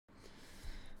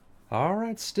All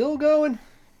right, still going.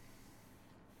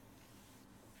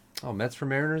 Oh, Mets for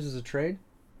Mariners is a trade?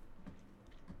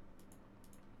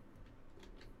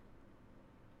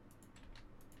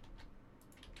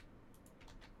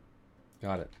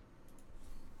 Got it.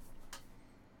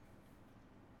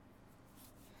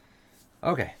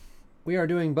 Okay. We are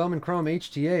doing Bowman Chrome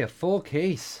HTA, a full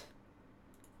case.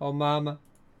 Oh, mama.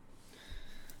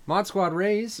 Mod Squad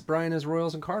Rays, Brian as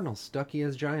Royals and Cardinals, Ducky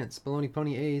as Giants, Baloney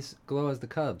Pony A's, Glow as the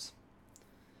Cubs.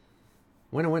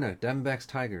 Winna, Diamondbacks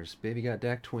Tigers, Baby Got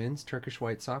Dak Twins, Turkish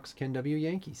White Sox, Ken W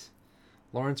Yankees.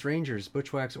 Lawrence Rangers,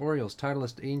 Butchwax Orioles,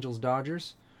 Titleist Angels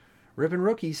Dodgers. Rippin'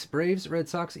 Rookies, Braves, Red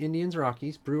Sox, Indians,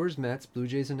 Rockies, Brewers, Mets, Blue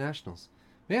Jays, and Nationals.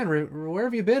 Man, where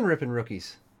have you been, Rippin'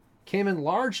 Rookies? Came in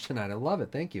large tonight. I love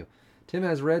it. Thank you. Tim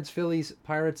has Reds, Phillies,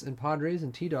 Pirates, and Padres,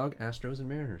 and T-Dog, Astros, and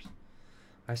Mariners.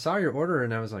 I saw your order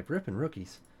and I was like, Rippin'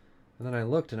 Rookies. And then I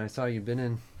looked and I saw you've been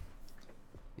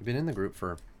in the group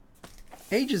for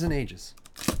ages and ages.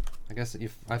 I guess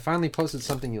I finally posted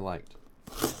something you liked.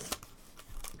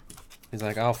 He's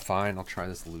like, oh, fine, I'll try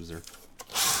this loser.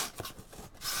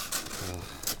 Ugh.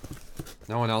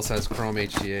 No one else has Chrome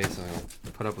HTA, so I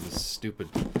put up with this stupid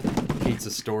pizza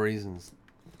stories and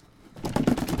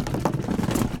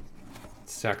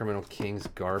Sacramento Kings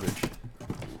garbage.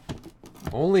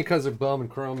 Only because of Bowman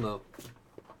Chrome, though.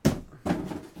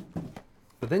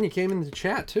 But then you came in the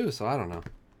chat, too, so I don't know.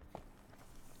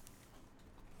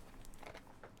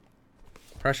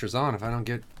 Pressure's on. If I don't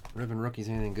get Ribbon Rookies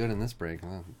anything good in this break,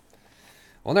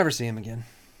 we'll never see him again.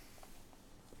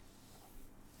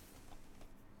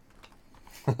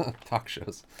 Talk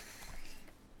shows.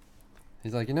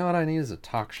 He's like, you know what I need is a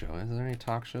talk show. Is there any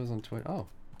talk shows on Twitter? Oh,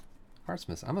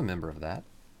 Heartsmith. I'm a member of that.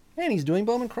 And he's doing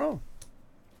Bowman Chrome.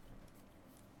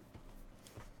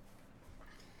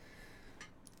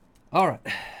 All right.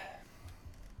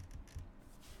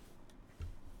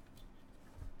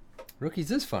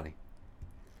 Rookies is funny.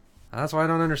 That's why I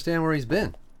don't understand where he's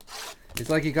been. It's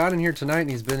like he got in here tonight and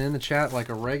he's been in the chat like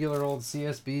a regular old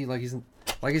CSB, like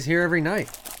he's here every night.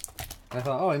 I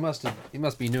thought, oh, he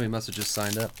must be new. He must have just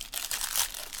signed up.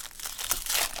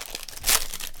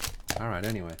 All right.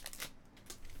 Anyway,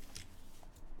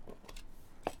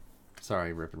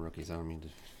 sorry, Rippin' Rookies. I don't mean to.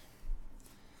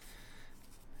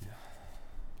 Yeah.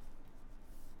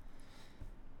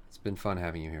 It's been fun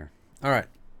having you here. All right.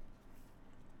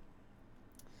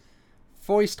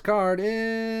 Foist card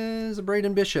is a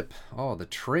Braden Bishop. Oh, the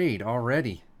trade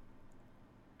already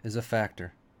is a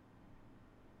factor.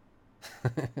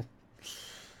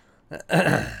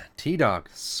 T-Dog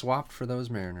swapped for those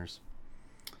Mariners.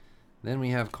 Then we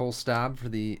have Cole Staub for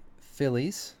the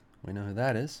Phillies. We know who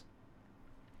that is.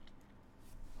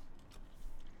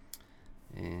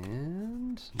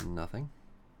 And nothing.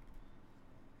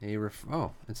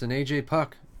 Oh, it's an AJ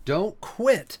Puck. Don't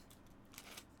quit.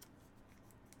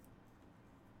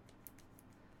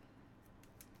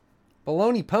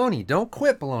 Baloney Pony. Don't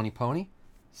quit, Baloney Pony.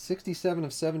 67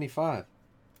 of 75.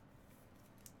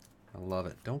 I love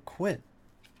it. Don't quit.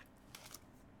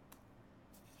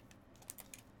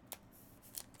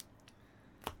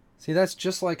 See, that's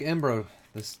just like Embro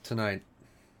this tonight.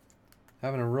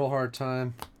 Having a real hard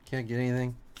time. Can't get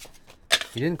anything.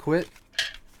 He didn't quit.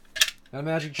 Got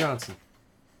Magic Johnson.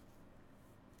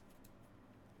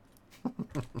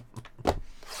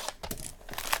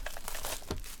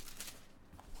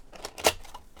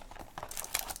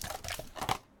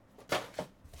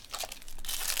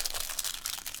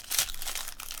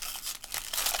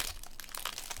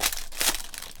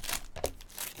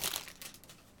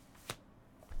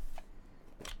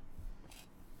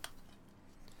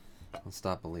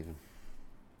 Stop believing.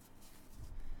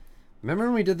 Remember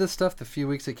when we did this stuff the few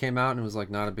weeks it came out and it was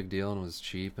like not a big deal and it was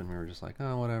cheap and we were just like,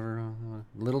 oh, whatever.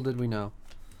 Little did we know.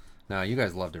 Now, you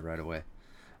guys loved it right away.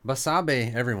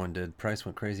 Basabe, everyone did. Price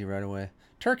went crazy right away.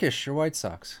 Turkish or White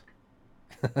Sox.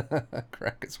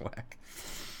 Crack is whack.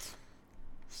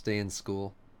 Stay in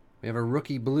school. We have a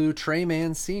rookie blue Trey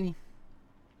Mancini.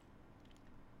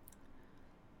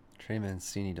 Trey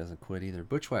Mancini doesn't quit either.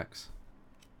 Butchwax.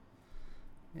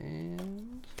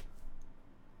 And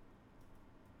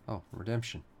oh,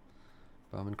 redemption.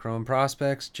 Bowman Chrome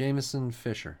prospects. Jameson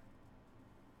Fisher.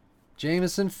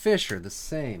 Jameson Fisher, the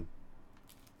same.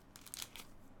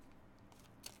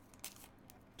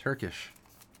 Turkish.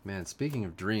 Man, speaking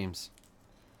of dreams,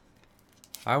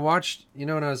 I watched, you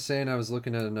know what I was saying? I was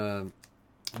looking at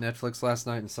Netflix last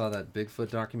night and saw that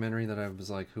Bigfoot documentary that I was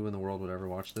like, who in the world would ever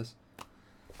watch this?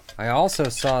 I also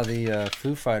saw the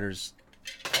Foo Fighters.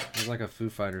 It was like a Foo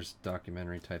Fighters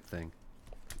documentary type thing.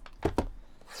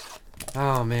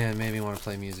 Oh man, made me want to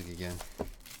play music again.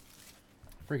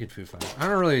 Freaking Foo Fighters. I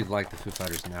don't really like the Foo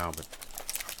Fighters now, but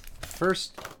the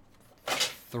first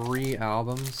 4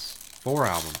 albums.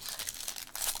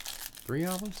 3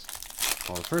 albums?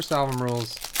 Well, the first album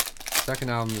rules.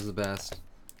 Second album is the best.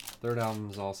 Third album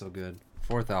is also good.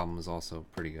 Fourth album is also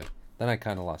pretty good. Then I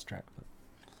kind of lost track. But...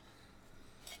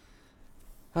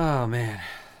 oh, man.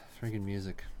 Freaking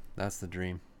music. That's the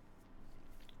dream.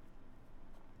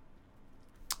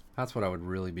 That's what I would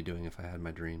really be doing if I had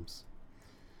my dreams.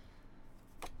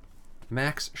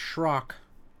 Max Schrock.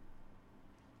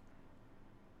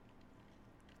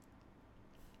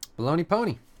 Baloney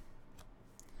Pony.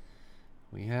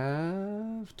 We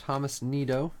have Thomas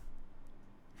Nido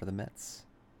for the Mets.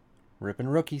 Ripping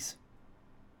rookies.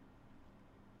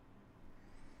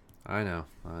 I know.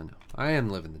 I am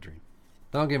living the dream.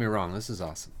 Don't get me wrong, this is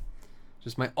awesome.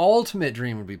 Just my ultimate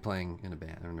dream would be playing in a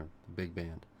band. I don't know, a big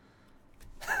band.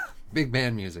 Big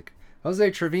band music.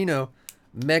 Jose Trevino,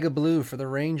 Mega Blue for the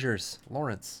Rangers.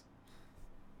 Lawrence.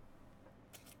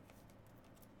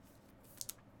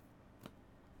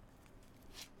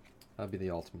 That'd be the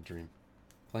ultimate dream.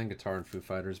 Playing guitar in Foo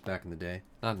Fighters back in the day.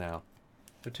 Not now.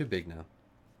 They're too big now.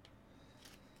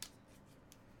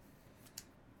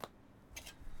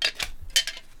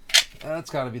 That's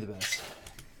got to be the best.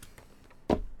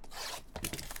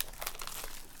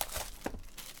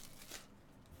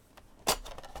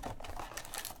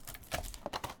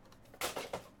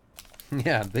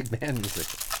 Yeah, big band music.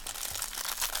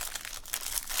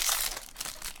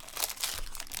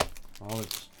 All the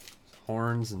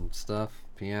horns and stuff,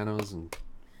 pianos and...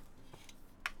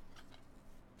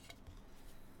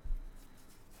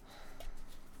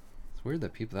 it's weird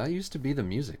that people... that used to be the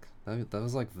music. That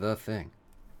was like the thing.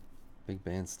 Big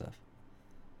band stuff.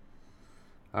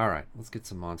 Alright, let's get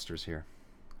some monsters here.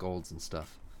 Golds and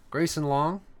stuff. Grayson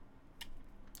Long.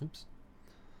 Oops.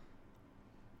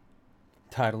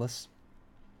 Titleist.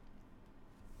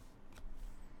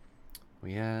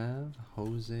 We have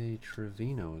Jose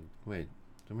Trevino. Wait,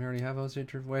 didn't we already have Jose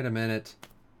Trevino? Wait a minute.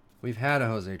 We've had a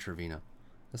Jose Trevino.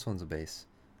 This one's a base.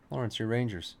 Lawrence, your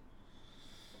Rangers.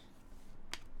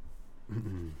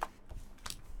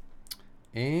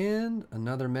 And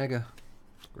another Mega.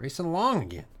 Grayson Long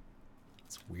again.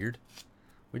 That's weird.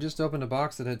 We just opened a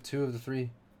box that had 2 of the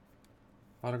 3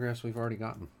 autographs we've already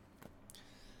gotten.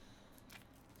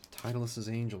 Titleist's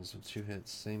Angels with 2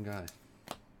 hits. Same guy.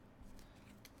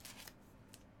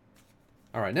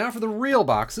 Alright, now for the real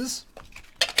boxes.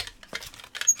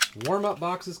 Warm-up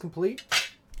box is complete.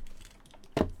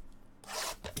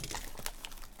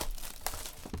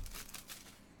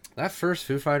 That first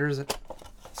Foo Fighters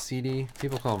CD,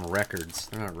 people call them records.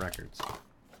 They're not records.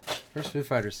 First Foo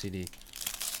Fighters CD.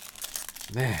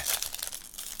 Man,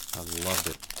 I loved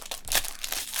it.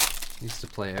 Used to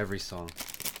play every song.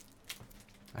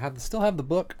 I still have the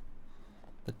book.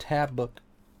 The tab book.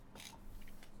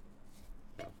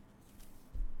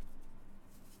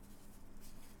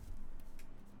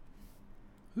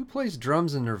 Who plays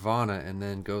drums in Nirvana and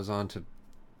then goes on to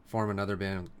form another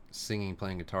band singing,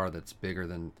 playing guitar that's bigger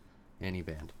than any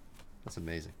band? That's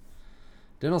amazing.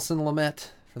 Dinelson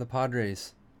Lamet for the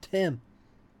Padres. Tim.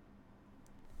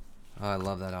 Oh, I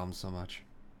love that album so much.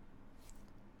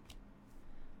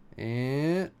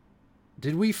 And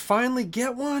did we finally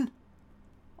get one?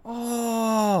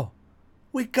 Oh,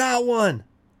 we got one.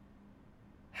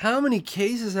 How many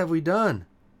cases have we done?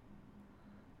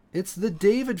 It's the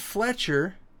David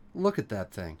Fletcher. Look at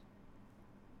that thing.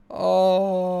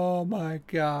 Oh my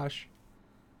gosh.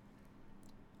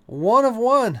 1 of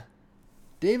 1.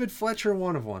 David Fletcher,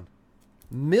 1 of 1.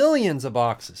 Millions of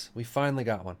boxes. We finally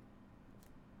got one.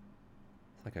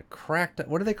 It's like a cracked...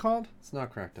 what are they called? It's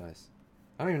not cracked ice.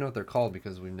 I don't even know what they're called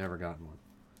because we've never gotten one.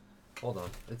 Hold on.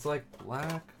 It's like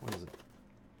black... what is it?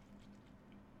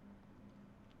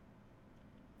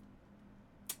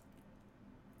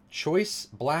 Choice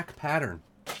black pattern.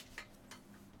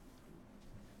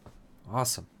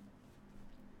 Awesome.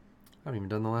 I haven't even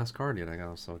done the last card yet. I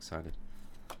got so excited.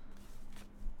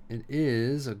 It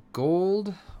is a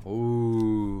gold.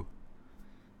 Ooh.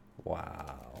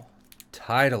 Wow.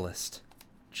 Titleist.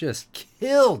 Just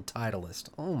killed Titleist.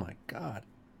 Oh my god.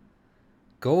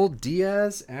 Gold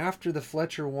Diaz after the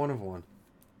Fletcher 1 of 1.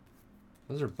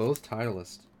 Those are both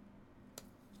Titleist.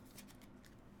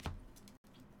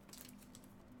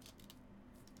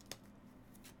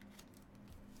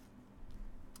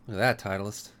 Look at that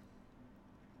Titleist.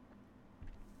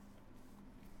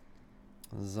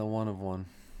 This is a 1 of 1.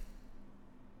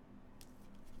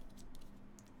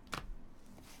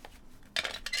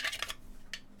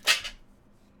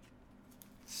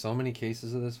 So many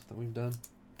cases of this that we've done.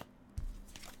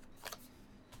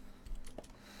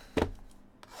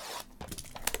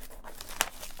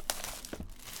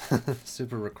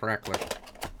 Super Recrackler.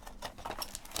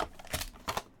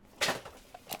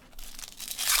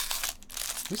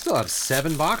 We still have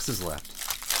 7 boxes left.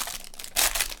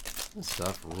 This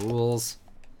stuff rules.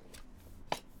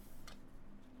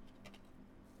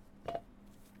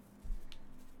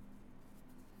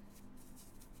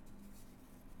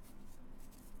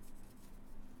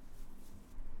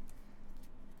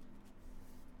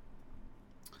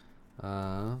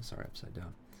 Sorry, upside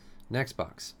down. Next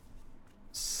box.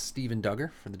 Steven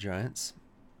Duggar for the Giants.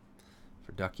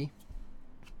 For Ducky.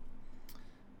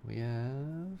 We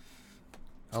have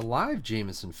a live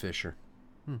Jameson Fisher.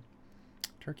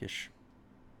 Turkish.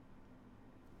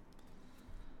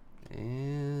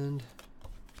 And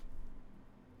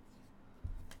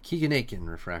Keegan Aiken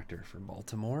refractor for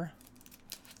Baltimore.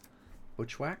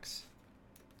 Butchwax.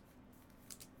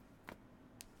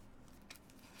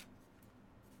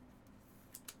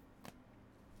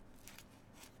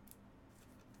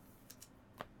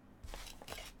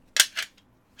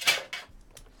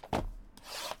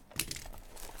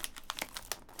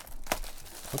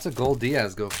 What's a gold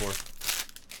Diaz go for?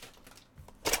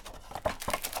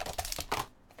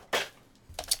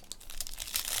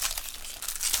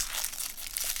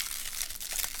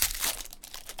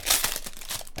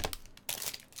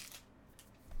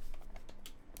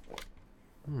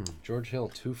 George Hill,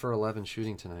 2 for 11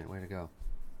 shooting tonight. Way to go.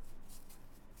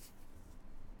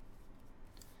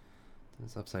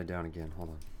 It's upside down again. Hold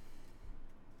on.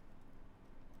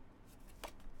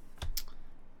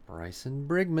 Bryson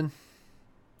Brigman.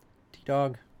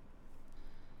 T-Dog.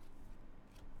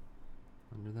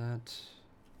 Under that.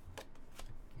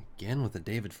 Again with the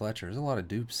David Fletcher. There's a lot of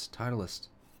dupes. Titleist.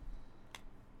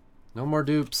 No more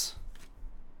dupes.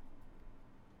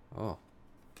 Oh.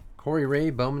 Corey Ray,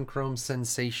 Bowman Chrome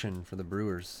Sensation for the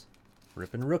Brewers.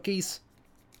 Ripping rookies.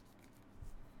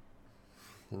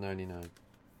 The 99.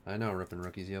 I know, ripping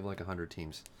rookies. You have like 100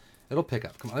 teams. It'll pick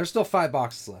up. Come on, there's still 5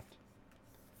 boxes left.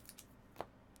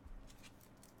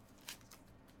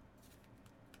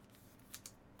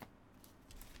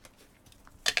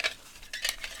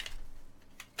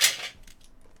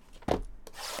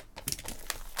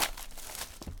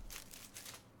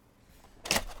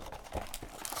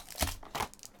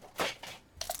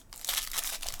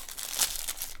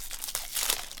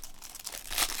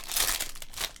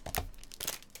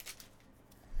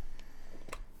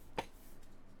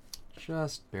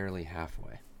 Just barely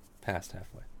halfway. Past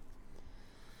halfway.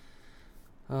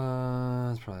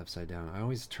 It's probably upside down. I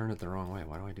always turn it the wrong way.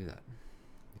 Why do I do that?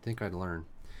 You'd think I'd learn.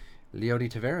 Leody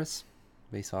Taveras.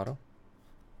 Base auto.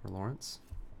 For Lawrence.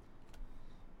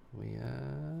 We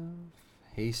have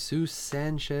Jesus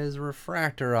Sanchez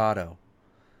refractor auto.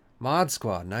 Mod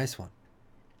Squad. Nice one.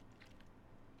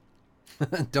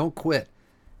 Don't quit.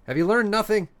 Have you learned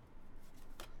nothing?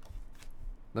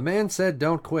 The man said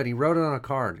don't quit. He wrote it on a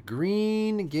card.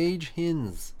 Green Gage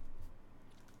Hins.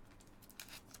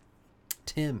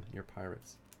 Tim, your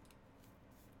Pirates.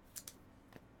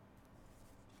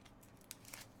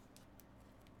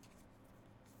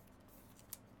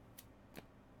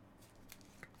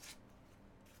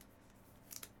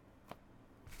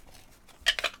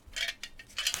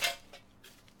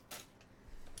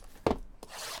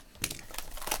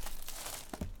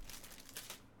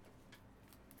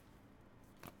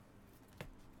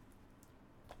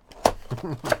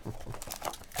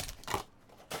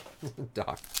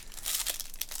 Doc.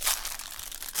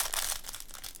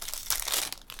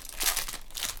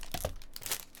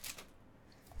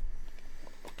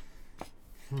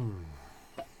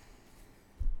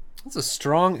 That's a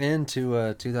strong end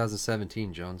to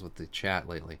 2017, Jones, with the chat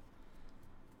lately.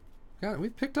 God,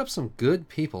 we've picked up some good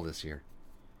people this year.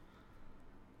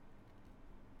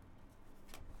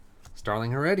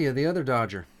 Starling Heredia, the other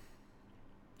Dodger.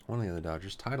 One of the other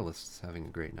Dodgers. Titleist is having a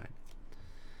great night.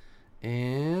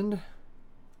 And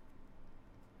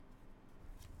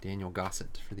Daniel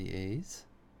Gossett for the A's.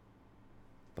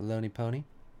 Baloney Pony.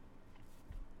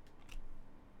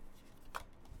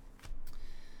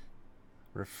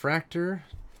 Refractor.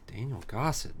 Daniel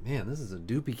Gossett. Man, this is a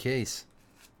doopy case.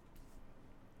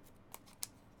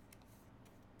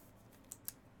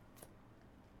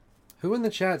 Who in the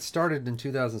chat started in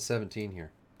 2017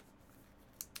 here?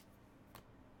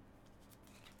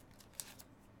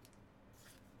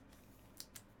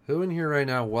 Who in here right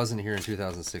now wasn't here in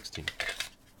 2016?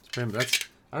 That's,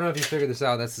 I don't know if you figured this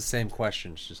out. That's the same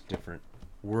question. It's just different.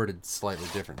 Worded slightly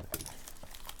differently.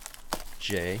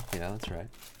 Jay. Yeah, that's right.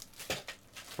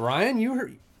 Brian,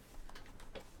 you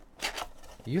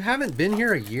haven't been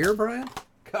here a year, Brian?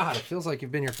 God, it feels like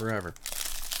you've been here forever.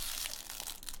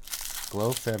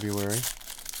 Glow February.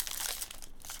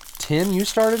 Tim, you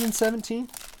started in 17?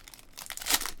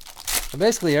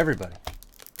 Basically everybody.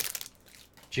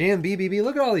 JMBBB.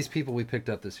 Look at all these people we picked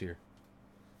up this year.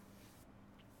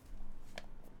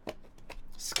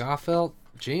 Scoffelt.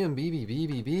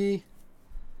 JMBBBBB.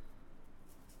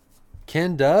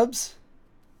 Ken Dubs.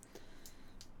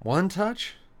 One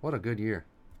touch. What a good year.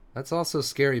 That's also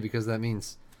scary because that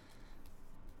means...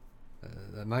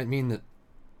 that might mean that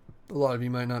a lot of you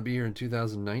might not be here in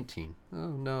 2019. Oh,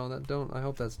 no, that don't. I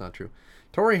hope that's not true.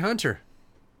 Torrey Hunter.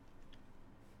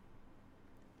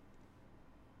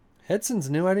 Hedson's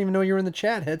new. I didn't even know you were in the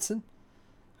chat, Hedson.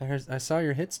 I saw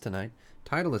your hits tonight.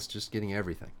 Titleist just getting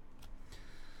everything.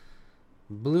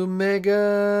 Blue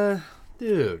Mega.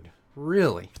 Dude,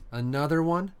 really? Another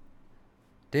one?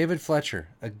 David Fletcher,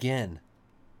 again.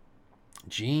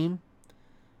 Gene.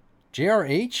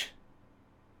 JRH?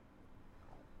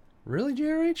 Really,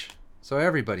 JRH? So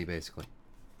everybody, basically.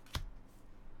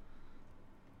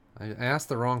 I asked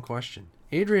the wrong question.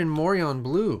 Adrian Morion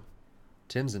Blue.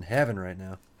 Tim's in heaven right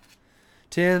now.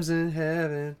 Tim's in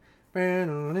heaven.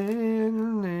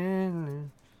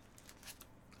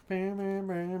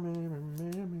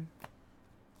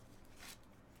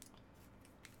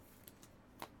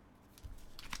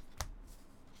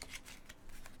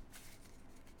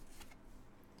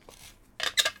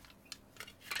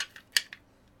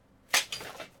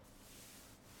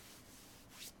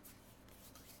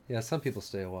 Yeah, some people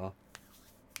stay a while.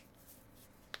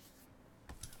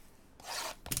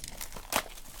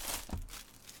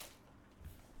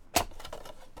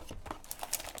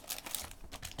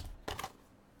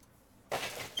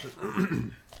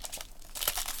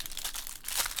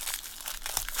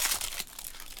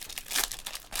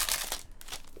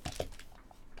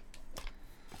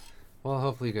 Well,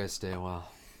 hopefully you guys stay a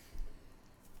while.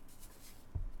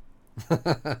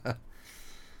 That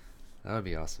would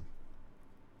be awesome.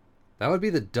 That would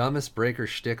be the dumbest breaker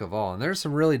shtick of all. And there's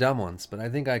some really dumb ones, but I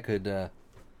think I could...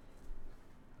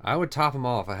 I would top them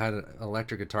all if I had an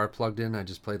electric guitar plugged in. I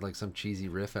just played like some cheesy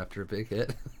riff after a big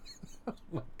hit. Oh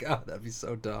my god, that'd be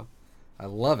so dumb. I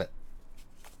love it.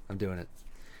 I'm doing it.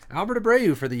 Albert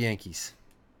Abreu for the Yankees.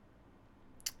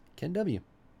 Ken W.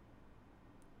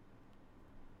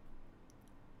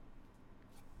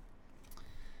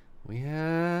 We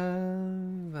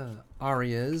have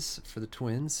Arias for the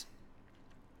Twins.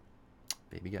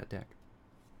 Baby got deck.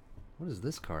 What is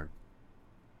this card?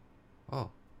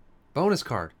 Oh, bonus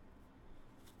card.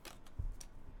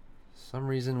 Some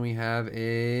reason we have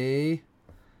a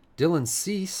Dylan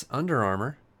Cease Under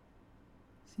Armour.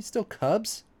 Is he still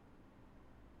Cubs?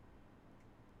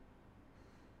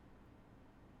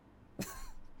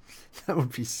 That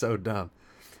would be so dumb.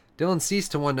 Dylan Cease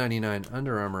to 199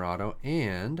 Under Armour auto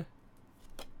and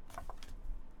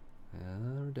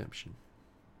redemption.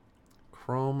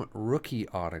 Chrome rookie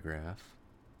autograph.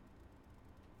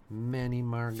 Manny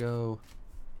Margot.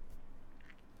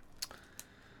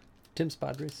 Tim's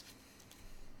Padres.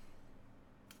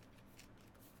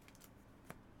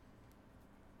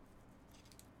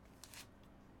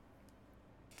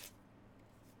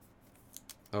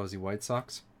 Oh, is he White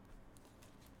Sox?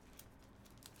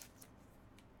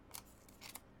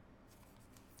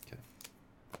 Okay.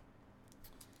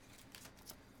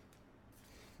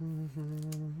 Oh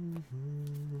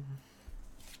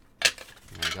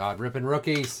my God, ripping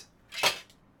rookies.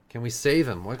 Can we save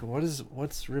him?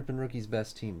 What's ripping rookies'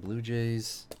 best team? Blue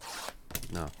Jays.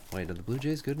 No, wait, are the Blue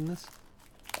Jays good in this?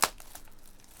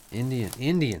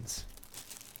 Indians.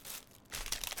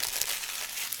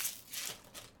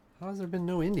 How has there been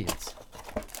no Indians?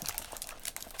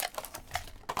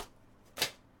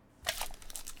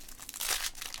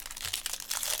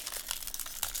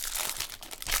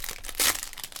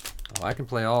 Oh, I can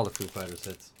play all the Foo Fighters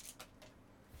hits.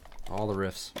 All the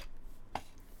riffs.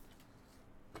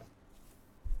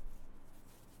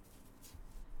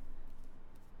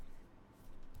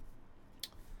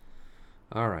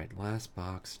 All right, last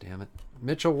box, damn it.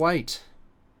 Mitchell White.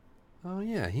 Oh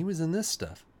yeah, he was in this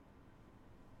stuff.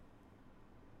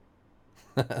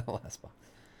 Last box.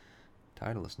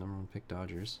 Titleist, #1 pick,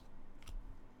 Dodgers.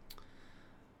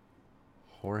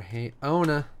 Jorge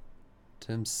Ona.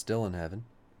 Tim's still in heaven.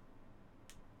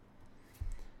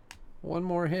 One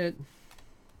more hit.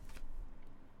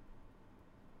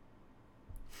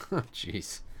 Oh,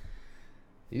 jeez.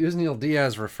 Yusniel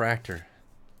Diaz refractor.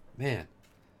 Man,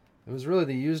 it was really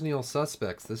the Yusniel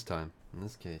suspects this time, in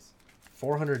this case.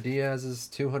 400 Diaz's,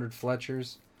 200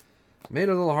 Fletchers. Made it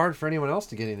a little hard for anyone else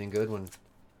to get anything good when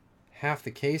half the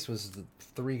case was the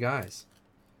 3 guys.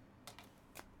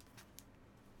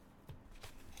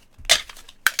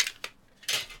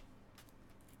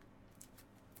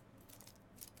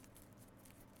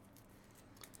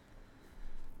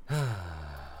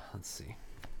 Let's see.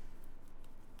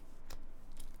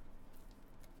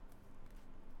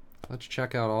 Let's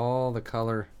check out all the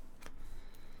color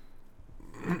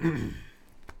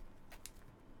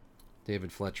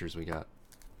David Fletchers we got.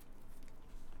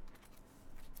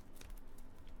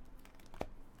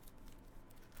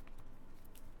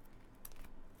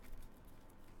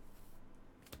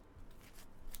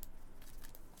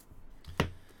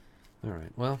 All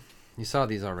right, well, you saw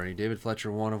these already. David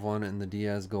Fletcher 1 of 1 in the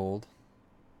Diaz Gold.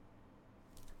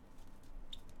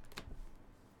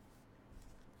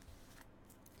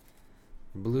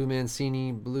 Blue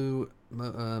Mancini, blue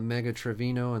Mega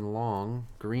Trevino and Long,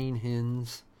 green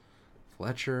Hins,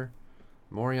 Fletcher,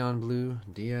 Morion blue,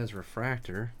 Diaz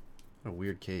Refractor. What a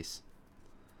weird case.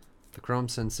 The Chrome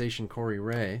Sensation Corey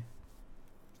Ray.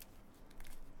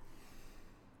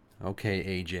 Okay,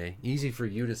 AJ. Easy for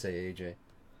you to say, AJ.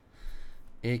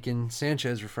 Aiken,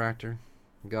 Sanchez Refractor,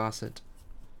 Gossett,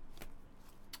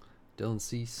 Dylan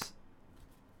Cease,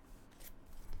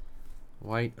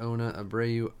 White, Ona,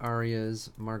 Abreu, Arias,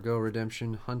 Margot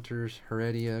Redemption, Hunters,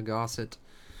 Heredia, Gossett,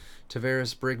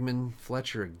 Tavares, Brigman,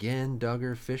 Fletcher again,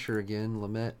 Duggar, Fisher again,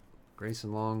 Lamet,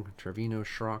 Grayson Long, Trevino,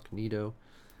 Schrock, Nito,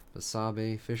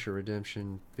 Basabe, Fisher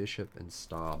Redemption, Bishop, and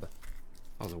Staub.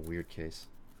 That was a weird case.